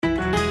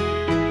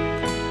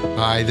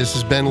Hi, this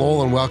is Ben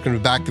Lowell, and welcome to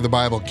Back to the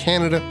Bible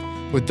Canada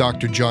with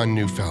Dr. John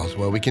Neufeld.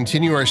 Well, we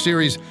continue our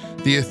series,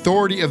 The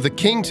Authority of the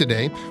King,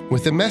 today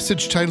with a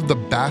message titled The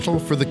Battle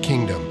for the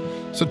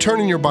Kingdom. So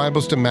turn in your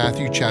Bibles to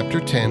Matthew chapter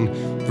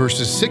 10,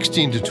 verses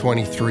 16 to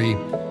 23,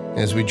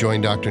 as we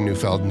join Dr.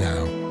 Neufeld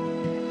now.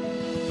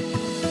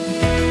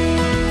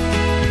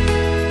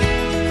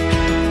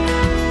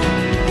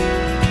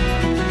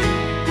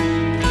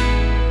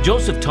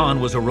 Joseph Ton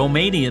was a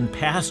Romanian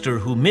pastor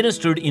who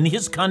ministered in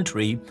his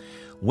country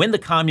when the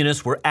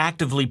communists were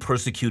actively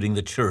persecuting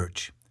the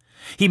church.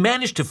 He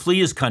managed to flee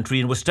his country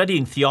and was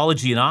studying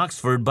theology in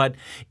Oxford, but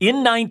in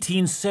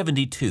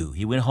 1972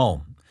 he went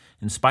home,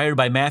 inspired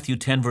by Matthew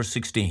 10, verse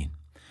 16.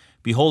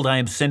 Behold, I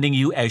am sending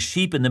you as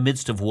sheep in the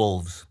midst of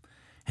wolves.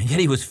 And yet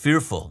he was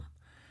fearful.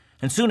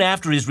 And soon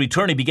after his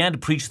return, he began to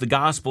preach the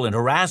gospel, and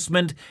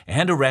harassment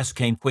and arrest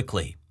came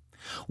quickly.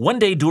 One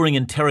day during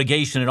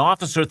interrogation, an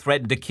officer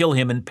threatened to kill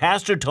him, and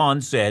Pastor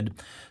Ton said,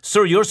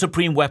 "Sir, your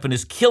supreme weapon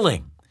is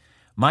killing.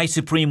 My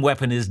supreme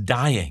weapon is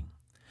dying.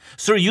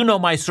 Sir, you know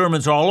my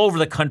sermons are all over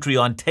the country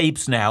on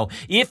tapes now.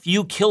 If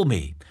you kill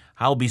me,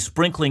 I'll be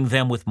sprinkling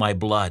them with my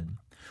blood.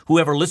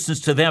 Whoever listens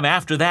to them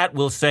after that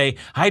will say,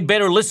 I'd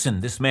better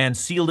listen. This man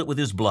sealed it with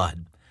his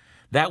blood.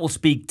 That will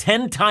speak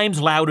 10 times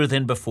louder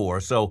than before.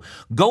 So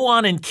go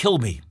on and kill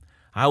me.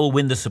 I will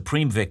win the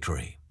supreme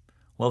victory."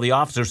 Well, the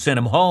officer sent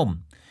him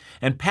home.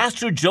 And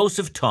Pastor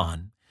Joseph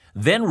Ton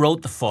then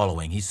wrote the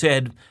following. He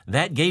said,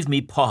 "That gave me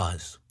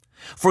pause.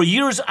 For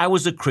years I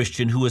was a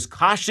Christian who was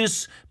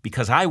cautious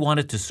because I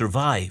wanted to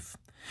survive.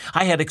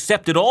 I had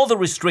accepted all the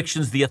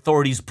restrictions the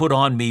authorities put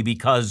on me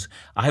because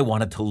I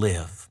wanted to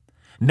live.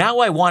 Now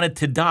I wanted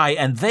to die,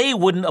 and they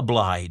wouldn't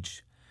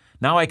oblige.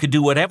 Now I could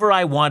do whatever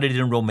I wanted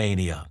in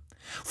Romania.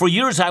 For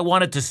years I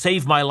wanted to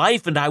save my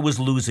life, and I was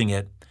losing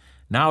it.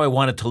 Now I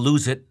wanted to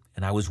lose it,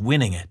 and I was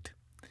winning it."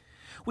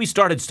 We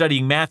started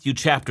studying Matthew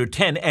chapter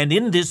 10, and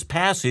in this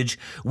passage,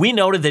 we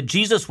noted that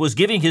Jesus was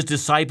giving his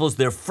disciples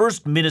their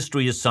first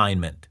ministry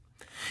assignment.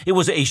 It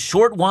was a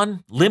short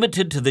one,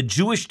 limited to the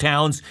Jewish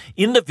towns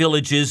in the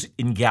villages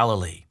in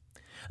Galilee.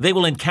 They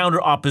will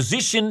encounter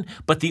opposition,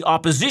 but the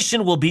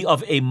opposition will be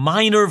of a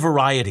minor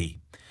variety.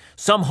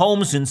 Some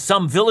homes in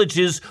some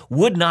villages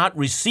would not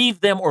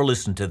receive them or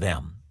listen to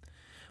them.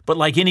 But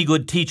like any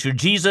good teacher,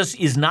 Jesus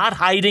is not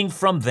hiding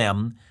from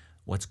them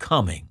what's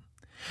coming.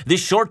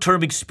 This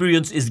short-term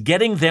experience is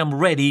getting them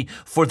ready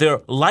for their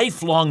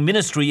lifelong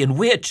ministry in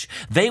which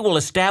they will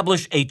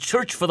establish a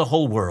church for the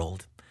whole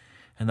world.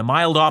 And the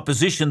mild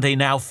opposition they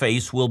now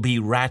face will be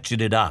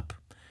ratcheted up.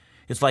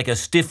 It's like a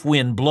stiff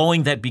wind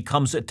blowing that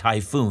becomes a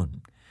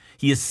typhoon.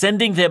 He is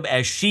sending them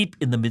as sheep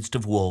in the midst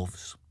of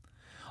wolves.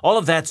 All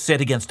of that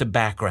set against a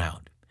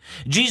background.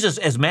 Jesus,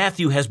 as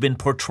Matthew has been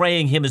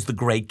portraying him, as the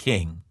great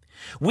king.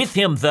 With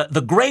him,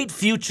 the great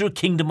future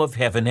kingdom of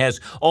heaven has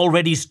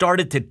already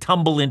started to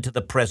tumble into the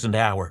present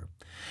hour.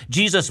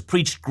 Jesus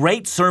preached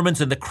great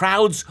sermons, and the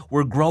crowds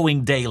were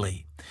growing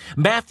daily.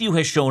 Matthew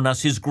has shown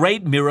us his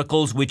great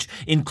miracles, which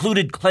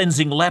included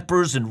cleansing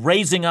lepers and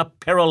raising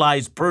up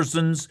paralyzed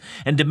persons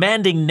and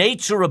demanding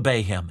nature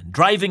obey him, and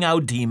driving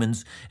out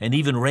demons and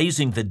even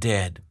raising the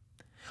dead.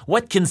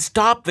 What can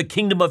stop the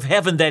kingdom of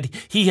heaven that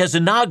he has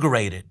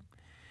inaugurated?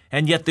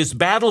 And yet this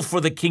battle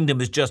for the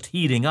kingdom is just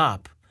heating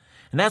up.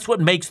 And that's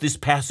what makes this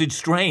passage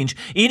strange.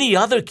 Any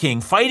other king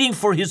fighting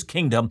for his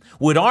kingdom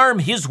would arm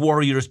his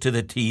warriors to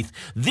the teeth.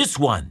 This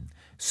one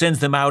sends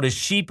them out as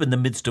sheep in the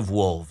midst of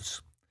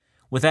wolves.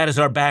 With that as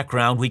our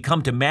background, we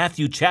come to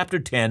Matthew chapter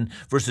 10,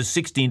 verses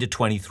 16 to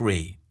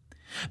 23.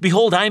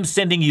 "Behold, I am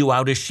sending you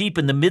out as sheep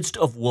in the midst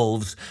of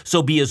wolves,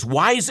 so be as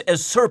wise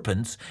as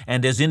serpents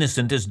and as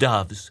innocent as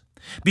doves.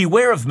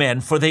 Beware of men,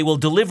 for they will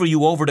deliver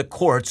you over to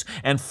courts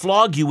and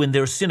flog you in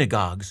their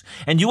synagogues,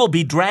 and you will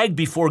be dragged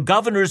before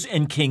governors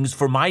and kings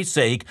for my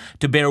sake,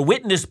 to bear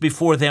witness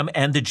before them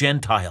and the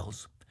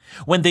Gentiles.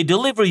 When they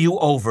deliver you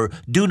over,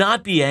 do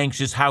not be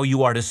anxious how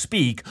you are to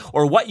speak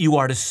or what you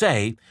are to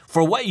say,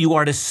 for what you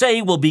are to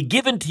say will be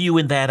given to you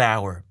in that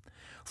hour.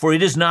 For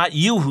it is not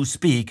you who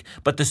speak,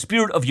 but the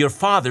Spirit of your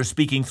Father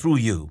speaking through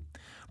you.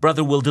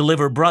 Brother will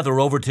deliver brother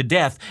over to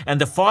death, and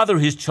the father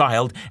his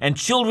child, and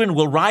children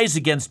will rise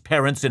against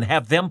parents and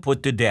have them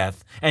put to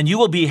death. And you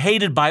will be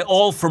hated by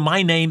all for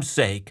my name's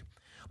sake.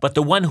 But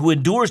the one who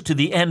endures to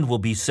the end will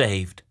be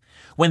saved.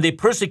 When they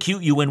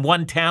persecute you in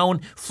one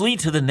town, flee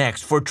to the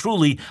next, for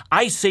truly,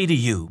 I say to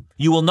you,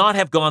 you will not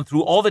have gone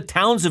through all the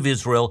towns of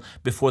Israel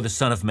before the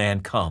Son of Man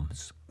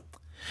comes."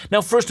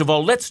 Now, first of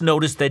all, let's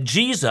notice that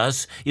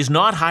Jesus is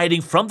not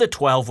hiding from the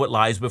 12 what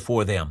lies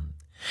before them.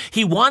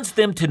 He wants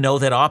them to know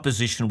that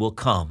opposition will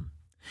come.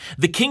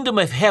 The kingdom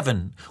of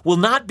heaven will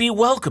not be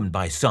welcomed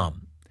by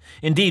some.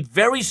 Indeed,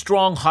 very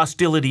strong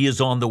hostility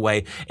is on the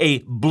way.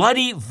 A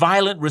bloody,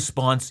 violent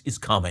response is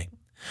coming.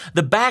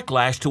 The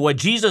backlash to what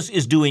Jesus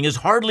is doing has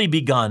hardly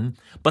begun,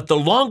 but the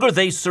longer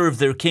they serve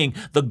their king,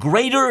 the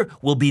greater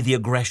will be the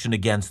aggression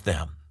against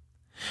them.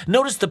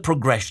 Notice the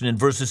progression in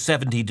verses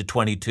 17 to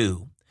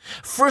 22.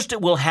 First,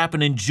 it will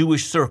happen in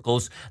Jewish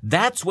circles.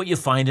 That's what you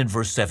find in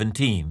verse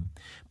 17.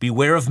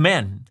 Beware of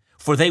men,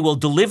 For they will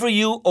deliver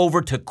you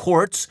over to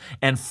courts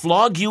and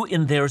flog you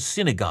in their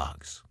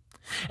synagogues.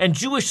 And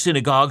Jewish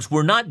synagogues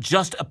were not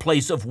just a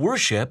place of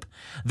worship,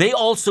 they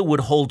also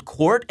would hold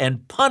court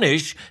and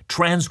punish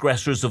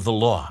transgressors of the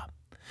law.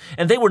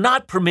 And they were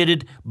not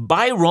permitted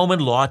by Roman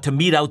law to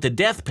mete out the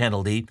death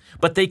penalty,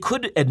 but they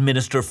could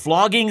administer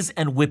floggings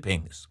and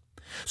whippings.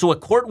 So a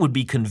court would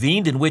be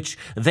convened in which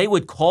they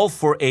would call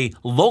for a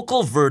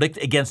local verdict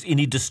against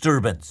any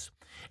disturbance.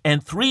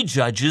 And 3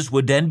 judges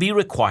would then be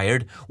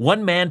required,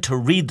 one man to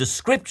read the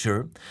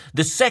scripture,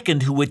 the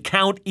second who would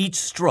count each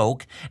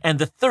stroke, and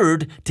the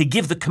third to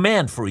give the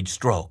command for each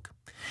stroke.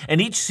 And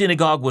each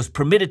synagogue was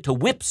permitted to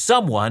whip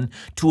someone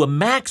to a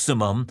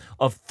maximum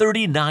of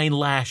 39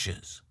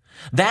 lashes.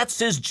 That,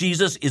 says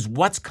Jesus, is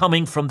what's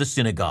coming from the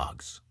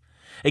synagogues.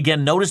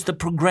 Again, notice the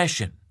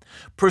progression.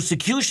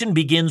 Persecution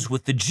begins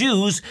with the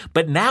Jews,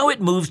 but now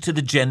it moves to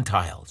the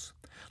Gentiles.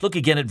 Look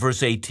again at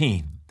verse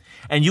 18.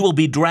 And you will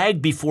be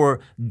dragged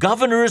before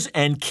governors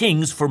and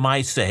kings for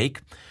my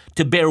sake,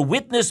 to bear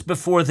witness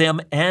before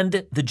them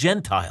and the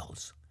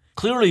Gentiles.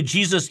 Clearly,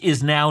 Jesus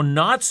is now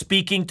not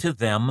speaking to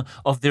them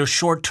of their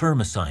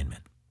short-term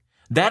assignment.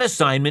 That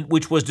assignment,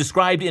 which was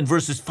described in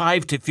verses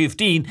 5 to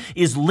 15,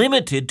 is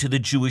limited to the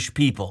Jewish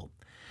people.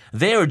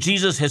 There,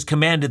 Jesus has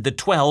commanded the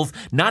 12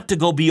 not to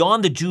go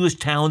beyond the Jewish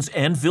towns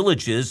and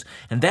villages,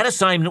 and that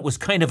assignment was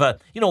kind of a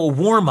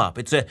warm-up.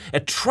 It's a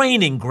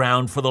training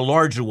ground for the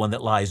larger one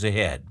that lies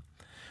ahead.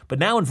 But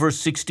now in verse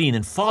 16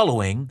 and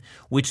following,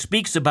 which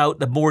speaks about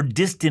the more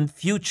distant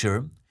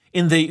future,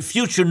 in the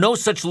future no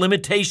such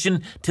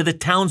limitation to the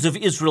towns of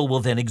Israel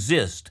will then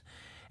exist.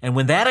 And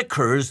when that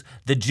occurs,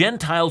 the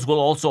Gentiles will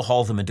also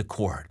haul them into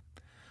court.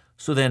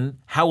 So then,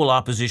 how will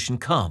opposition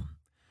come?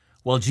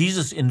 Well,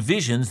 Jesus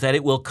envisions that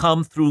it will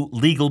come through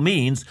legal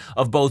means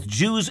of both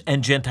Jews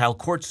and Gentile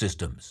court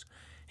systems.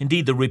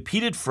 Indeed, the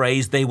repeated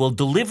phrase, they will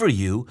deliver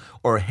you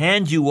or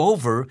hand you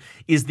over,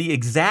 is the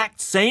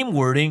exact same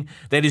wording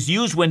that is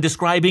used when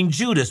describing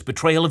Judas'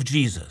 betrayal of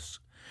Jesus.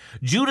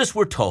 Judas,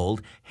 we're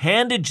told,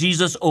 handed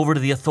Jesus over to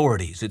the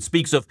authorities. It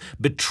speaks of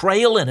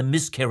betrayal and a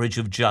miscarriage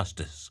of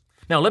justice.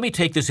 Now, let me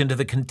take this into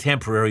the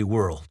contemporary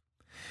world.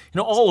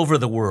 All over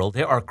the world,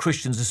 there are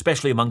Christians,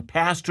 especially among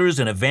pastors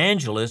and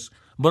evangelists,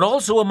 but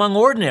also among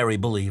ordinary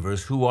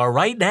believers who are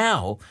right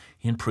now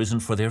in prison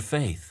for their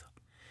faith.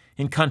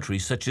 In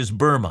countries such as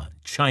Burma,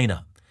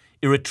 China,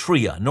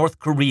 Eritrea, North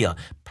Korea,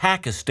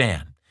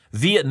 Pakistan,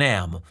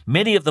 Vietnam,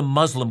 many of the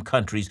Muslim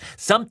countries,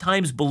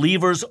 sometimes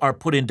believers are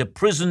put into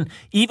prison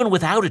even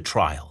without a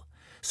trial.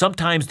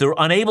 Sometimes they're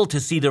unable to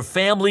see their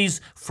families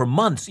for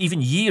months,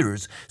 even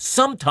years.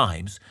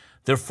 Sometimes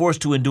they're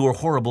forced to endure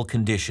horrible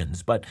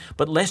conditions. But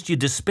lest you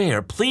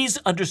despair, please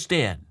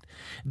understand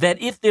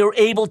that if they're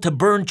able to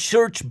burn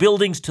church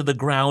buildings to the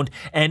ground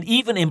and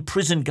even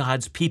imprison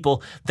God's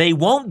people, they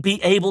won't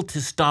be able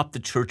to stop the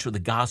church or the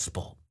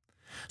gospel.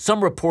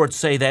 Some reports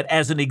say that,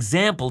 as an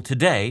example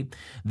today,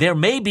 there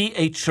may be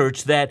a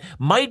church that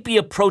might be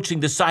approaching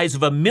the size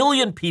of 1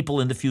 million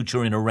people in the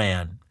future in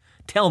Iran.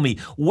 Tell me,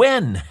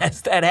 when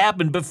has that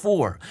happened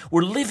before?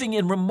 We're living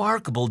in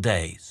remarkable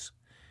days.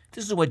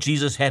 This is what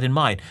Jesus had in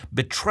mind: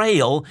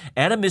 betrayal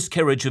and a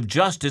miscarriage of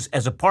justice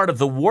as a part of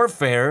the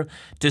warfare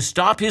to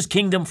stop his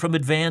kingdom from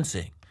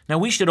advancing. Now,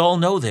 we should all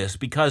know this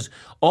because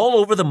all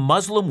over the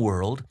Muslim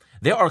world,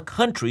 there are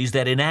countries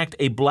that enact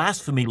a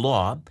blasphemy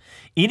law.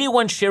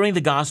 Anyone sharing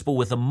the gospel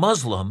with a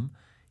Muslim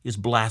is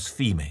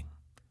blaspheming.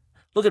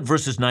 Look at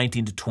verses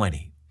 19 to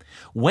 20.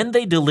 When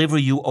they deliver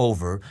you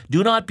over,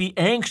 do not be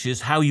anxious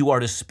how you are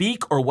to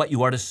speak or what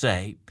you are to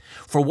say,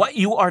 for what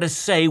you are to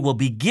say will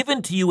be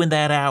given to you in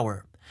that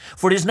hour.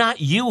 For it is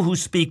not you who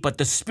speak, but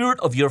the Spirit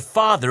of your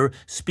Father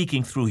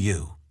speaking through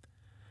you.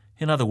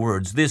 In other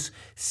words, this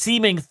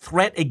seeming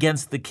threat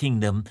against the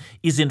kingdom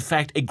is in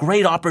fact a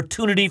great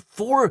opportunity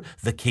for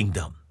the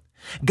kingdom.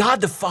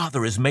 God the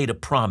Father has made a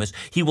promise.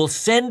 He will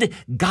send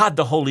God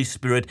the Holy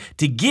Spirit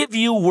to give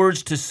you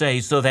words to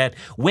say so that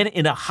when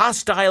in a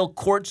hostile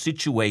court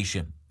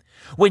situation,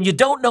 when you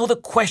don't know the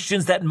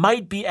questions that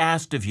might be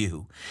asked of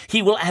you,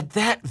 He will at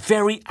that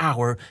very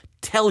hour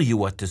tell you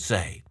what to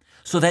say,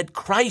 so that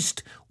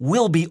Christ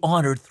will be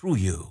honored through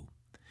you.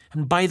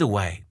 And by the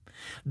way,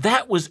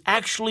 that was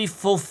actually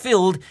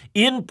fulfilled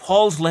in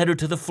Paul's letter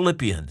to the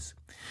Philippians.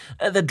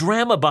 The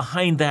drama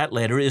behind that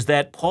letter is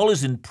that Paul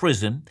is in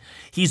prison.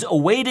 He's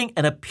awaiting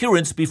an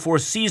appearance before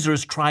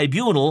Caesar's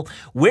tribunal,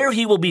 where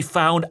he will be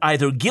found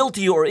either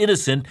guilty or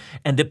innocent,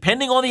 and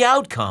depending on the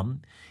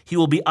outcome, he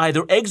will be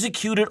either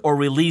executed or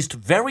released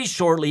very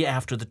shortly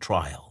after the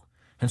trial.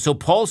 And so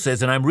Paul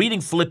says, and I'm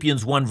reading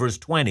Philippians 1 verse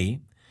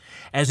 20,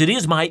 "As it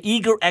is my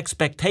eager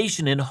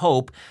expectation and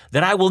hope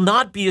that I will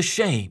not be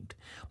ashamed,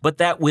 but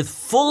that with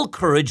full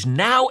courage,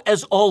 now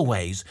as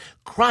always,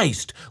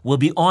 Christ will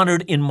be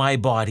honored in my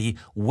body,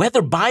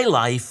 whether by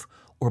life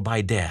or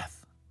by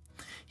death."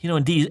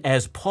 Indeed,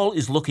 as Paul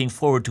is looking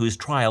forward to his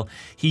trial,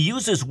 he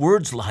uses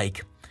words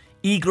like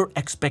eager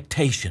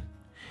expectation,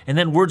 and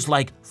then words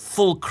like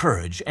full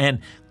courage, and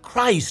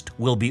Christ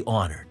will be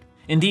honored.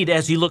 Indeed,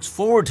 as he looks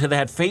forward to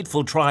that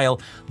fateful trial,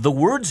 the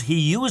words he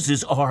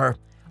uses are,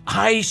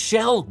 I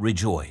shall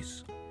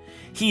rejoice.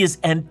 He is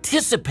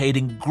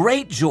anticipating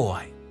great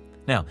joy.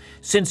 Now,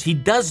 since he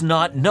does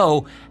not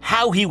know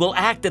how he will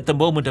act at the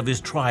moment of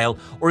his trial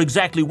or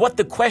exactly what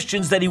the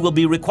questions that he will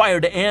be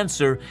required to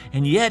answer,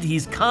 and yet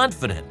he's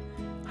confident.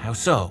 How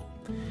so?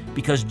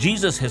 Because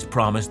Jesus has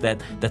promised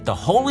that the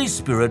Holy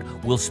Spirit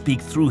will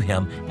speak through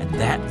him at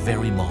that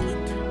very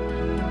moment.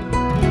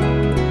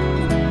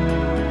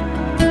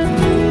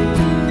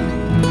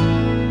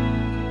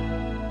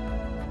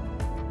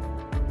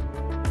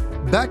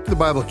 Back to the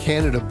Bible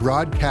Canada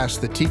broadcasts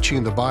the teaching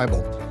of the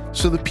Bible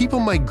so that people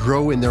might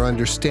grow in their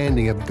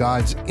understanding of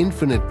God's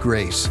infinite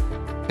grace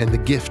and the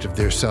gift of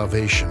their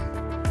salvation.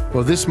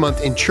 Well, this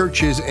month in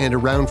churches and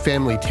around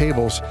family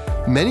tables,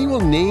 many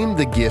will name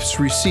the gifts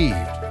received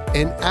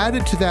and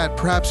added to that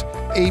perhaps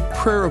a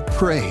prayer of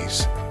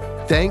praise.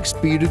 Thanks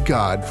be to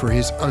God for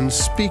his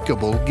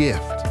unspeakable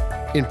gift.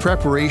 In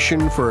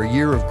preparation for a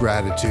year of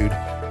gratitude,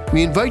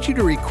 we invite you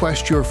to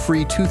request your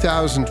free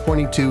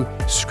 2022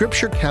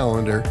 scripture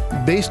calendar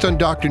based on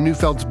Dr.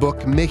 Neufeld's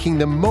book, Making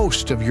the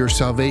Most of Your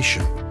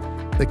Salvation.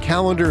 The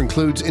calendar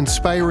includes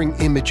inspiring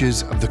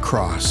images of the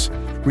cross,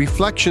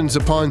 reflections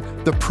upon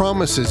the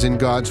promises in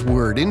God's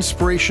Word,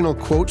 inspirational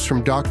quotes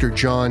from Dr.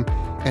 John,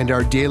 and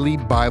our daily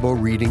Bible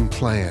reading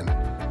plan.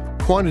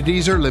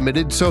 Quantities are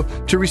limited, so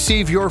to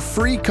receive your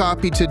free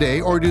copy today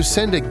or to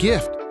send a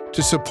gift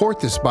to support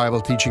this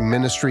Bible teaching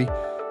ministry,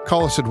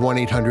 call us at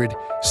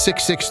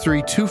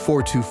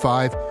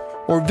 1-800-663-2425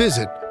 or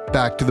visit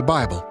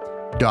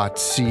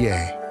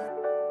backtothebible.ca.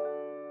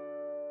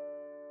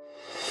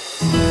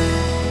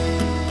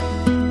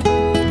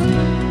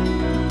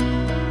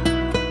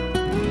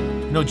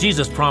 You know,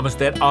 Jesus promised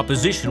that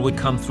opposition would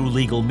come through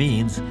legal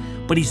means,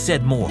 but he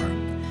said more.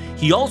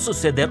 He also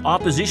said that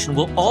opposition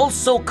will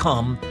also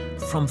come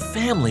from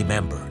family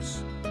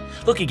members.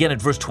 Look again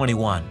at verse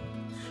 21.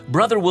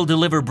 Brother will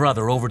deliver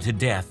brother over to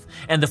death,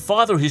 and the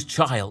father his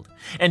child,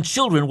 and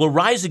children will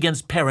rise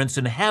against parents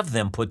and have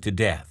them put to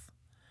death.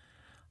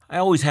 I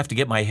always have to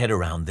get my head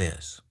around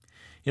this.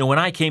 You know, when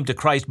I came to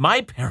Christ, my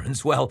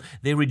parents, well,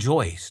 they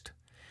rejoiced.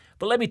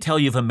 But let me tell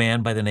you of a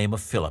man by the name of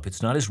Philip.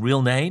 It's not his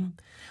real name,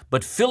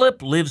 but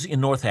Philip lives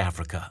in North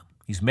Africa.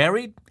 He's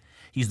married.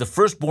 He's the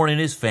firstborn in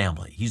his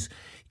family. He's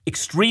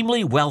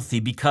extremely wealthy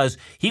because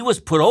he was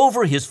put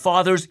over his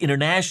father's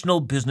international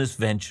business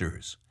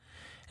ventures.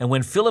 And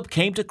when Philip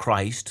came to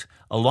Christ,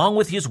 along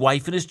with his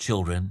wife and his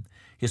children,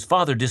 his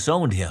father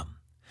disowned him.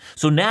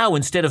 So now,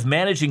 instead of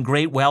managing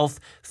great wealth,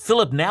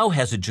 Philip now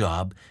has a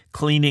job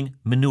cleaning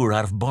manure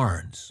out of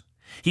barns.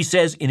 He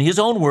says, in his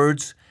own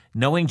words,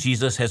 knowing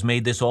Jesus has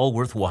made this all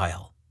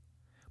worthwhile.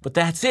 But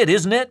that's it,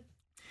 isn't it?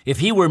 If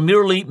he were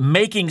merely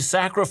making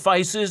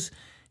sacrifices,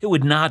 it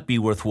would not be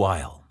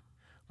worthwhile.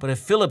 But if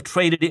Philip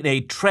traded in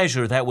a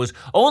treasure that was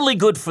only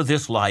good for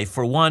this life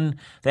for one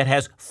that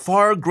has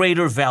far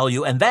greater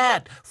value, and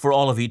that for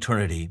all of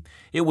eternity,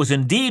 it was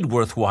indeed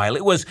worthwhile.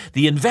 It was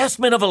the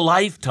investment of a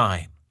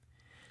lifetime.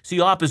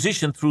 See,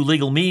 opposition through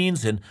legal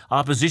means and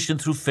opposition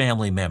through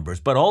family members,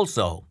 but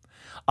also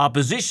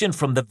opposition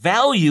from the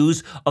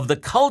values of the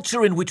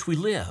culture in which we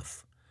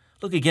live.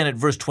 Look again at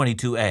verse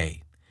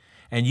 22a.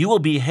 And you will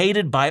be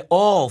hated by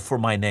all for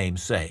my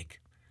name's sake.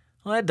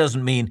 Well, that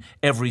doesn't mean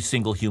every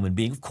single human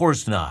being. Of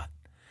course not.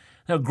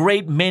 There are a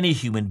great many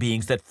human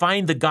beings that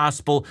find the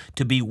gospel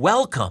to be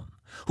welcome,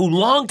 who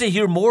long to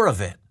hear more of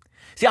it.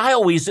 See, I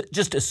always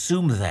just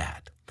assume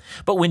that.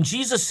 But when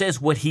Jesus says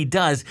what he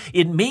does,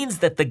 it means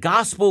that the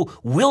gospel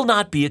will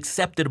not be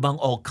accepted among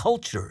all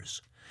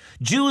cultures.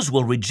 Jews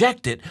will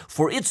reject it,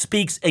 for it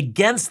speaks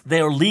against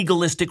their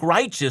legalistic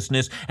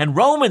righteousness, and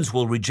Romans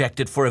will reject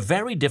it for a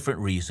very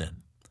different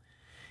reason.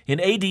 In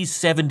AD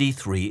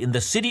 73, in the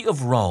city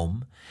of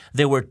Rome,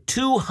 there were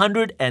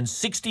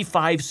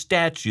 265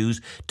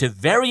 statues to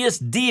various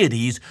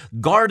deities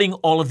guarding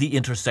all of the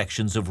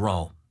intersections of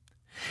Rome.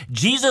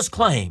 Jesus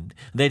claimed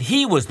that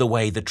he was the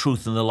way, the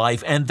truth, and the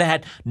life, and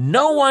that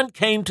no one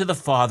came to the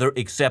Father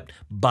except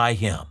by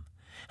him.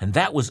 And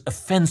that was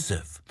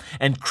offensive,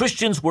 and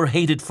Christians were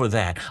hated for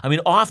that. I mean,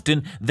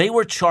 often they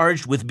were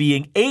charged with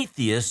being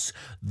atheists.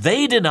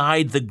 They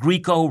denied the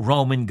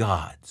Greco-Roman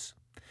gods.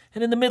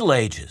 And in the Middle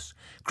Ages,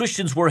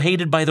 Christians were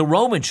hated by the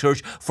Roman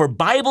Church, for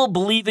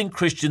Bible-believing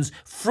Christians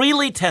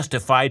freely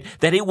testified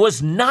that it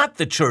was not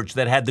the church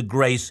that had the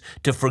grace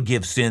to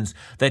forgive sins,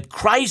 that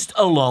Christ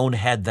alone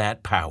had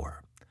that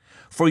power.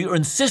 For your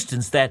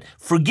insistence that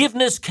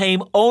forgiveness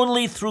came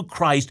only through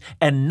Christ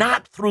and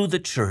not through the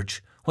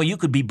church, well, you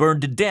could be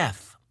burned to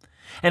death.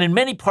 And in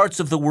many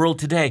parts of the world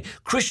today,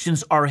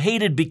 Christians are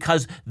hated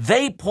because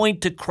they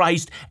point to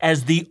Christ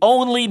as the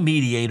only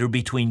mediator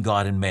between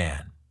God and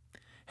man.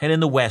 And in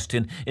the West,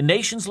 in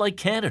nations like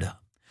Canada,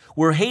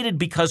 we're hated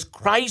because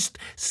Christ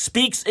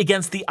speaks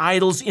against the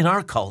idols in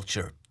our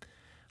culture.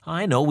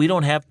 I know we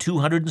don't have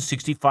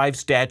 265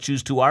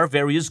 statues to our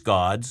various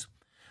gods,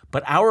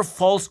 but our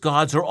false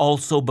gods are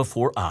also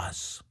before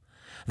us.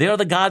 They are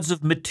the gods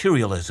of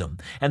materialism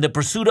and the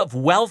pursuit of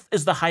wealth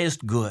as the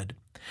highest good.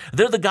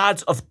 They're the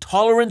gods of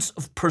tolerance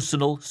of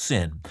personal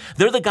sin.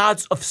 They're the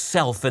gods of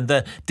self and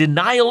the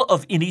denial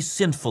of any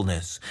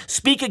sinfulness.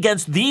 Speak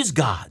against these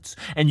gods,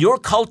 and your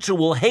culture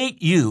will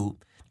hate you,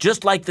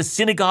 just like the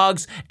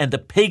synagogues and the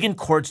pagan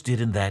courts did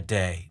in that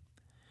day.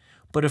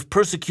 But if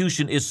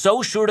persecution is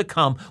so sure to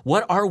come,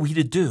 what are we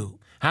to do?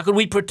 How can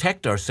we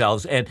protect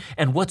ourselves? And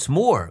what's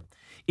more,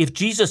 if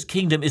Jesus'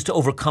 kingdom is to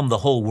overcome the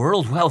whole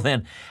world, well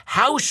then,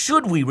 how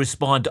should we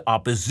respond to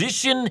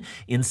opposition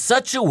in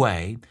such a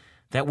way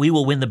that we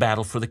will win the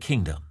battle for the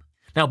kingdom?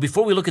 Now,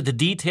 before we look at the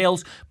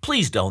details,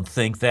 please don't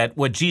think that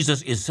what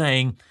Jesus is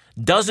saying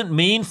doesn't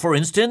mean, for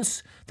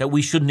instance, that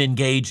we shouldn't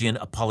engage in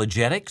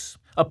apologetics.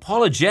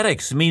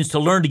 Apologetics means to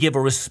learn to give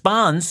a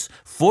response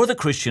for the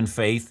Christian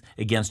faith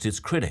against its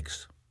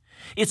critics.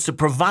 It's to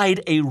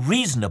provide a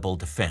reasonable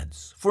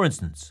defense. For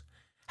instance,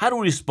 how do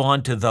we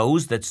respond to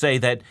those that say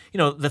that,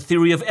 the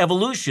theory of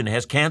evolution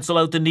has canceled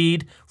out the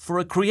need for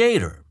a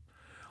creator?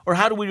 Or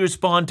how do we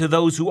respond to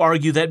those who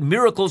argue that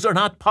miracles are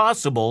not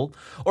possible,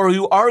 or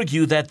who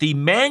argue that the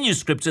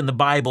manuscripts in the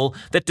Bible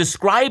that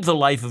describe the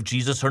life of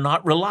Jesus are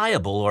not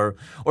reliable,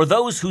 or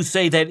those who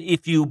say that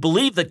if you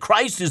believe that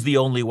Christ is the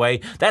only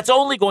way, that's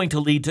only going to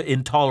lead to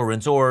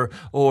intolerance, or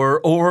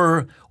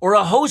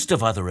a host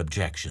of other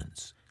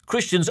objections?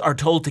 Christians are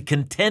told to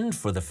contend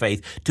for the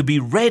faith, to be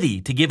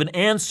ready to give an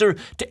answer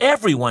to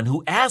everyone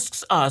who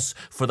asks us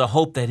for the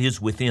hope that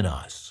is within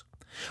us.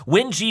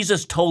 When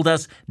Jesus told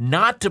us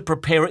not to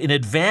prepare in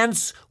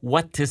advance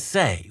what to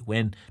say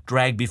when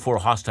dragged before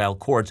hostile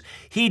courts,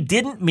 he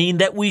didn't mean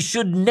that we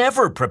should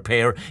never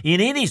prepare in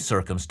any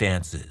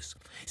circumstances.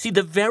 See,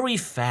 the very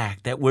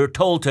fact that we're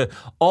told to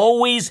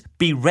always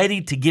be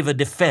ready to give a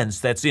defense,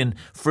 that's in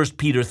 1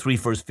 Peter 3,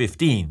 verse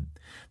 15,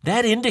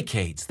 that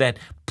indicates that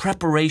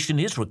preparation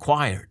is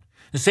required.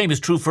 The same is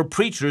true for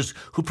preachers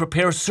who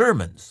prepare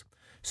sermons.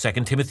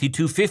 2 Timothy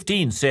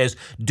 2:15 says,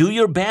 "Do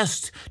your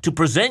best to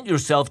present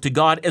yourself to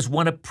God as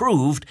one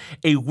approved,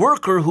 a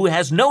worker who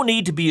has no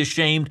need to be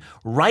ashamed,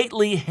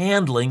 rightly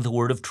handling the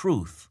word of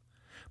truth."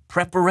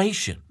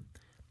 Preparation,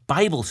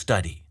 Bible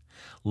study,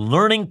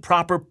 learning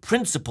proper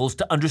principles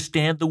to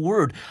understand the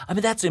word.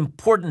 That's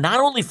important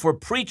not only for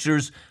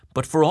preachers,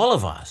 but for all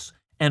of us.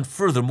 And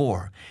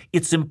furthermore,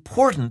 it's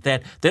important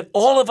that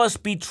all of us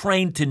be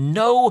trained to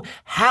know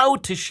how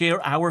to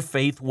share our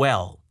faith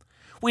well.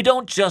 We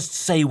don't just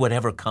say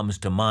whatever comes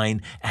to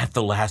mind at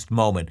the last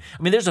moment.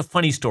 There's a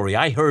funny story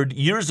I heard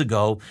years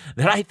ago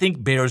that I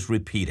think bears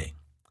repeating.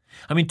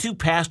 Two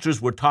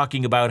pastors were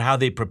talking about how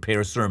they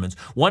prepare sermons.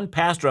 One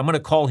pastor, I'm going to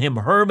call him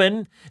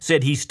Herman,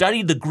 said he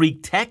studied the Greek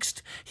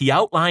text, he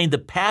outlined the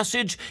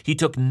passage, he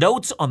took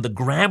notes on the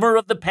grammar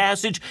of the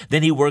passage,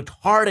 then he worked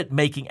hard at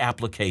making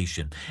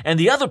application. And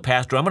the other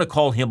pastor, I'm going to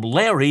call him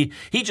Larry,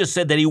 he just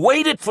said that he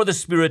waited for the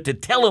Spirit to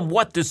tell him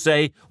what to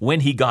say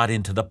when he got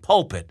into the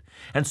pulpit.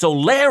 And so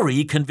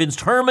Larry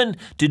convinced Herman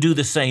to do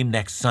the same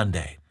next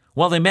Sunday.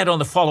 Well, they met on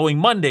the following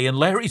Monday, and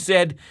Larry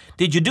said,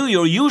 "Did you do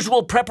your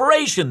usual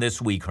preparation this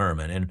week,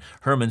 Herman?" And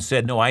Herman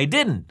said, "No, I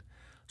didn't."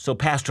 So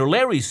Pastor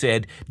Larry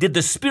said, "Did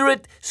the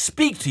Spirit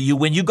speak to you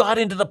when you got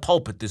into the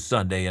pulpit this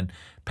Sunday?" And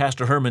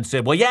Pastor Herman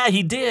said, "Well, yeah,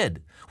 he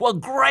did." "Well,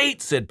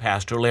 great," said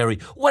Pastor Larry.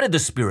 "What did the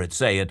Spirit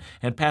say?"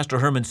 And Pastor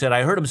Herman said,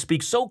 "I heard him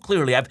speak so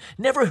clearly. I've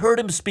never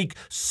heard him speak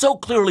so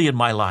clearly in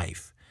my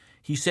life."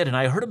 He said, and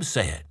I heard him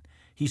say it.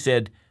 He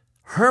said,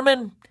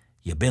 "Herman,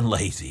 you've been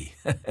lazy."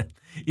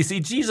 You see,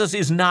 Jesus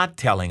is not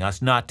telling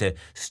us not to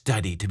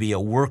study to be a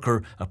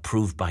worker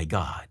approved by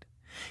God.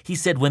 He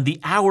said, when the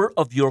hour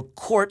of your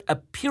court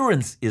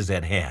appearance is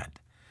at hand,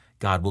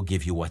 God will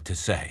give you what to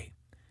say.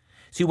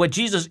 See, what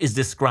Jesus is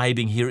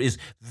describing here is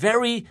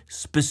very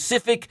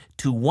specific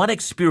to one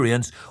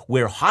experience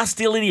where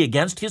hostility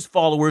against his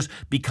followers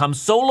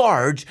becomes so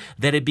large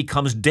that it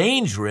becomes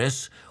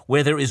dangerous,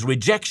 where there is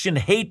rejection,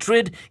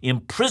 hatred,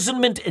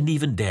 imprisonment, and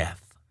even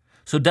death.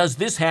 So does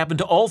this happen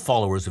to all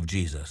followers of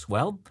Jesus?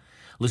 Well,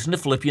 listen to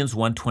Philippians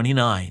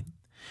 1:29.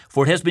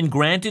 "For it has been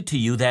granted to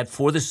you that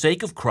for the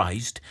sake of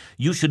Christ,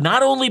 you should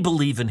not only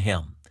believe in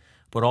him,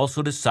 but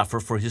also to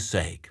suffer for his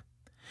sake."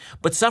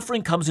 But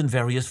suffering comes in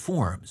various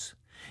forms.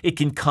 It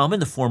can come in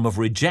the form of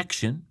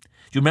rejection. Do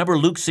you remember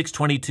Luke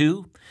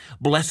 6:22?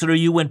 "Blessed are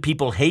you when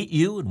people hate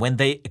you, and when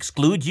they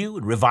exclude you,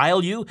 and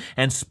revile you,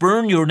 and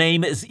spurn your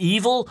name as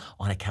evil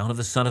on account of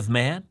the Son of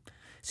Man."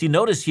 See,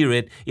 notice here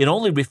it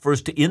only refers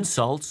to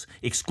insults,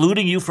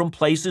 excluding you from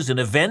places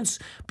and events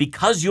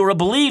because you're a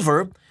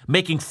believer,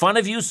 making fun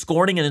of you,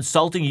 scorning and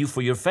insulting you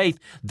for your faith.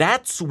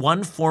 That's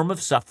one form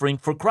of suffering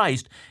for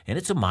Christ, and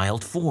it's a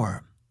mild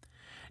form.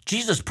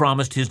 Jesus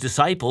promised his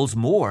disciples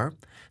more.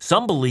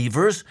 Some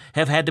believers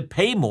have had to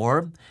pay more,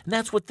 and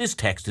that's what this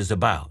text is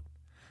about.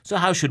 So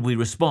how should we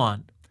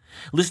respond?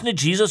 Listen to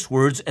Jesus'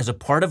 words as a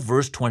part of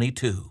verse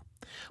 22.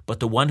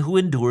 "But the one who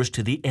endures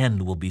to the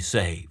end will be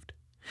saved."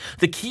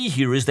 The key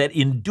here is that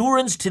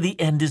endurance to the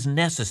end is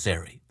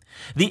necessary.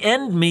 The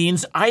end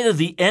means either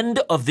the end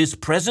of this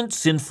present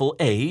sinful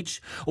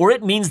age, or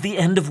it means the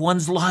end of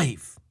one's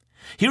life.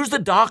 Here's the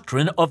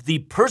doctrine of the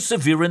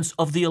perseverance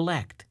of the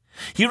elect.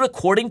 Here,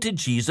 according to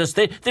Jesus,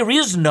 there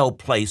is no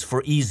place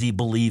for easy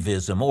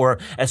believism or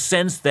a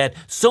sense that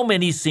so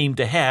many seem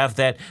to have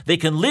that they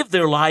can live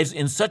their lives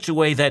in such a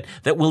way that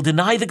will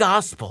deny the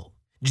gospel.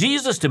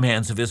 Jesus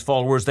demands of his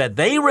followers that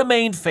they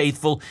remain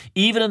faithful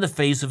even in the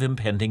face of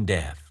impending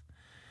death.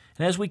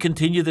 And as we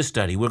continue the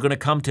study, we're going to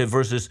come to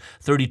verses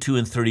 32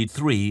 and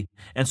 33,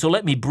 and so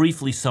let me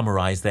briefly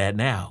summarize that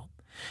now.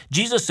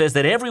 Jesus says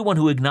that everyone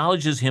who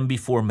acknowledges him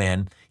before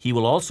men, he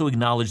will also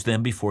acknowledge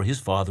them before his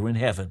Father in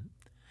heaven.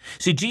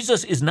 See,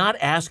 Jesus is not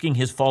asking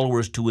his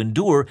followers to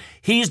endure,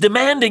 he's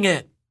demanding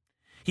it.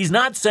 He's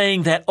not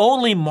saying that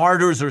only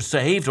martyrs are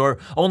saved or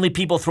only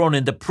people thrown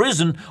into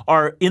prison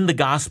are in the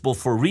gospel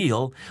for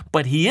real,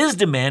 but he is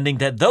demanding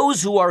that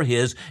those who are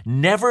his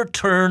never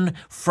turn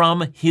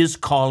from his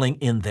calling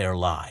in their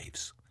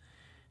lives.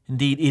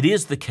 Indeed, it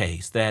is the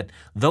case that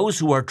those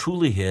who are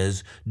truly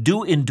his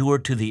do endure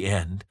to the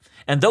end,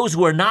 and those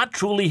who are not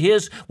truly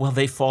his, well,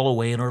 they fall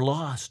away and are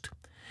lost.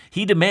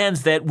 He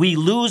demands that we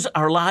lose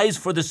our lives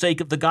for the sake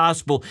of the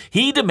gospel.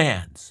 He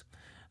demands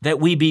that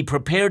we be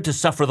prepared to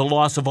suffer the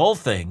loss of all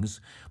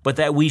things, but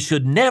that we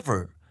should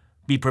never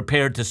be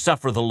prepared to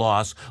suffer the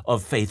loss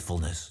of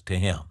faithfulness to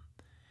him.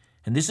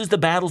 And this is the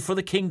battle for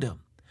the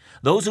kingdom.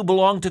 Those who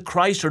belong to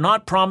Christ are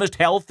not promised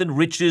health and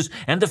riches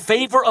and the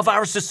favor of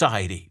our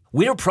society.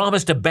 We are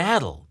promised a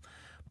battle,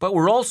 but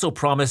we're also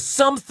promised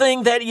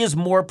something that is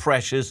more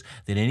precious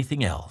than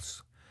anything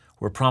else.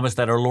 We're promised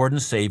that our Lord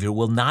and Savior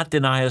will not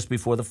deny us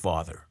before the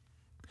Father.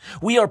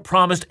 We are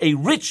promised a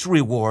rich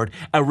reward,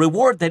 a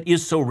reward that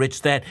is so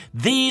rich that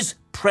these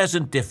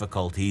present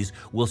difficulties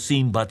will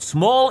seem but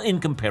small in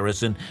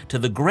comparison to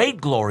the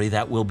great glory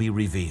that will be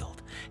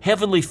revealed.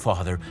 Heavenly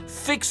Father,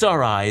 fix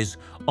our eyes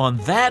on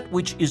that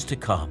which is to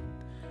come,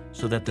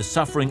 so that the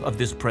suffering of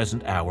this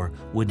present hour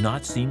would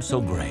not seem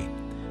so great.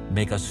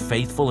 Make us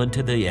faithful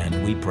unto the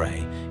end, we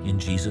pray. In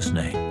Jesus'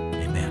 name,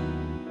 amen.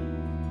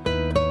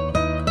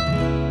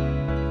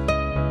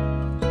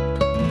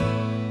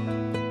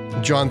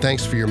 John,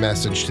 thanks for your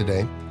message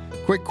today.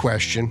 Quick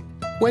question.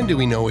 When do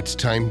we know it's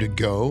time to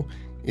go?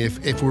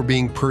 If we're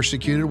being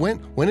persecuted,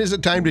 when is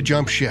it time to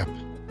jump ship?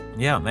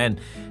 Yeah,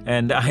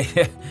 and I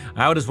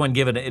just want to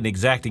give an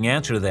exacting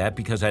answer to that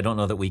because I don't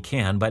know that we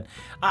can, but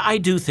I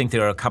do think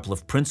there are a couple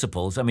of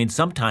principles. I mean,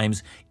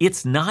 sometimes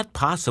it's not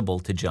possible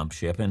to jump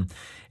ship, and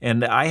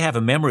I have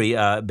a memory,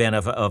 Ben,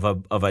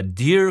 of a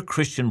dear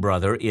Christian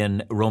brother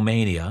in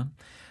Romania,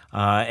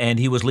 and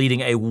he was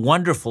leading a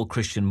wonderful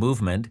Christian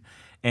movement,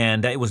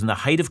 and it was in the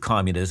height of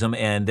communism,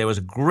 and there was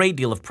a great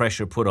deal of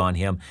pressure put on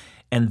him.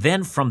 And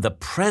then from the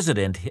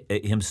president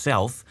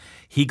himself,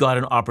 he got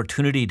an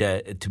opportunity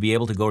to be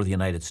able to go to the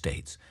United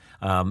States.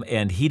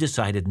 And he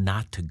decided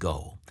not to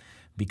go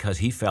because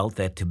he felt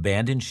that to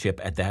abandon ship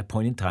at that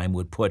point in time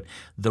would put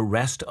the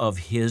rest of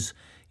his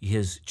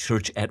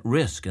church at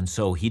risk. And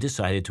so he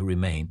decided to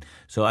remain.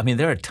 So, I mean,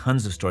 there are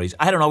tons of stories.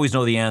 I don't always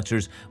know the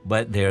answers,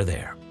 but they're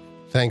there.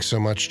 Thanks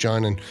so much,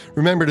 John. And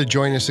remember to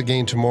join us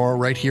again tomorrow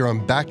right here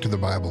on Back to the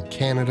Bible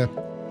Canada,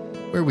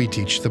 where we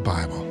teach the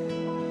Bible.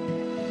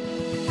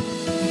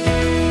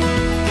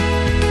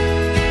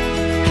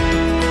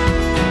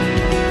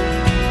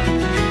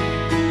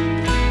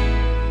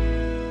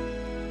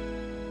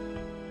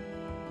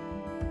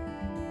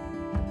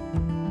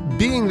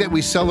 Being that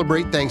we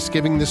celebrate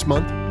Thanksgiving this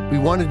month, we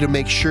wanted to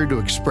make sure to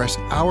express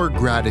our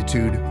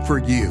gratitude for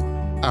you,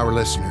 our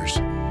listeners.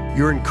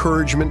 Your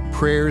encouragement,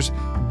 prayers,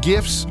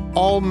 gifts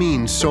all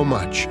mean so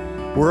much.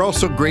 We're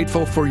also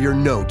grateful for your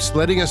notes,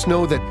 letting us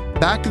know that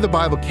Back to the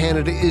Bible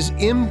Canada is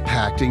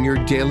impacting your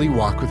daily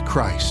walk with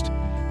Christ.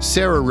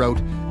 Sarah wrote,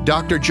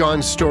 Dr.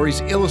 John's stories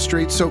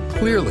illustrate so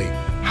clearly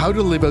how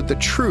to live out the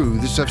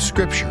truths of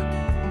Scripture.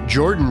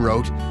 Jordan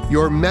wrote,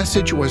 your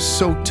message was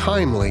so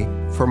timely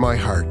for my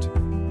heart.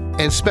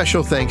 And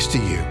special thanks to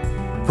you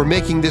for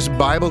making this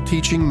Bible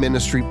teaching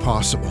ministry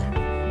possible.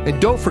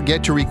 And don't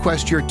forget to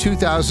request your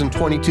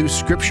 2022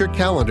 Scripture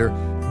calendar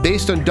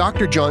based on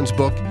Dr. John's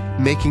book,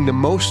 Making the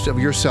Most of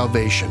Your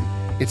Salvation.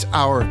 It's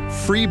our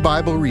free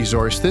Bible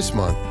resource this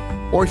month.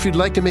 Or if you'd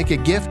like to make a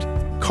gift,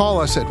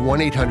 call us at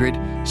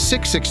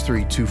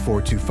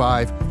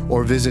 1-800-663-2425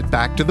 or visit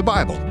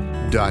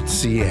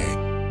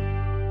backtothebible.ca.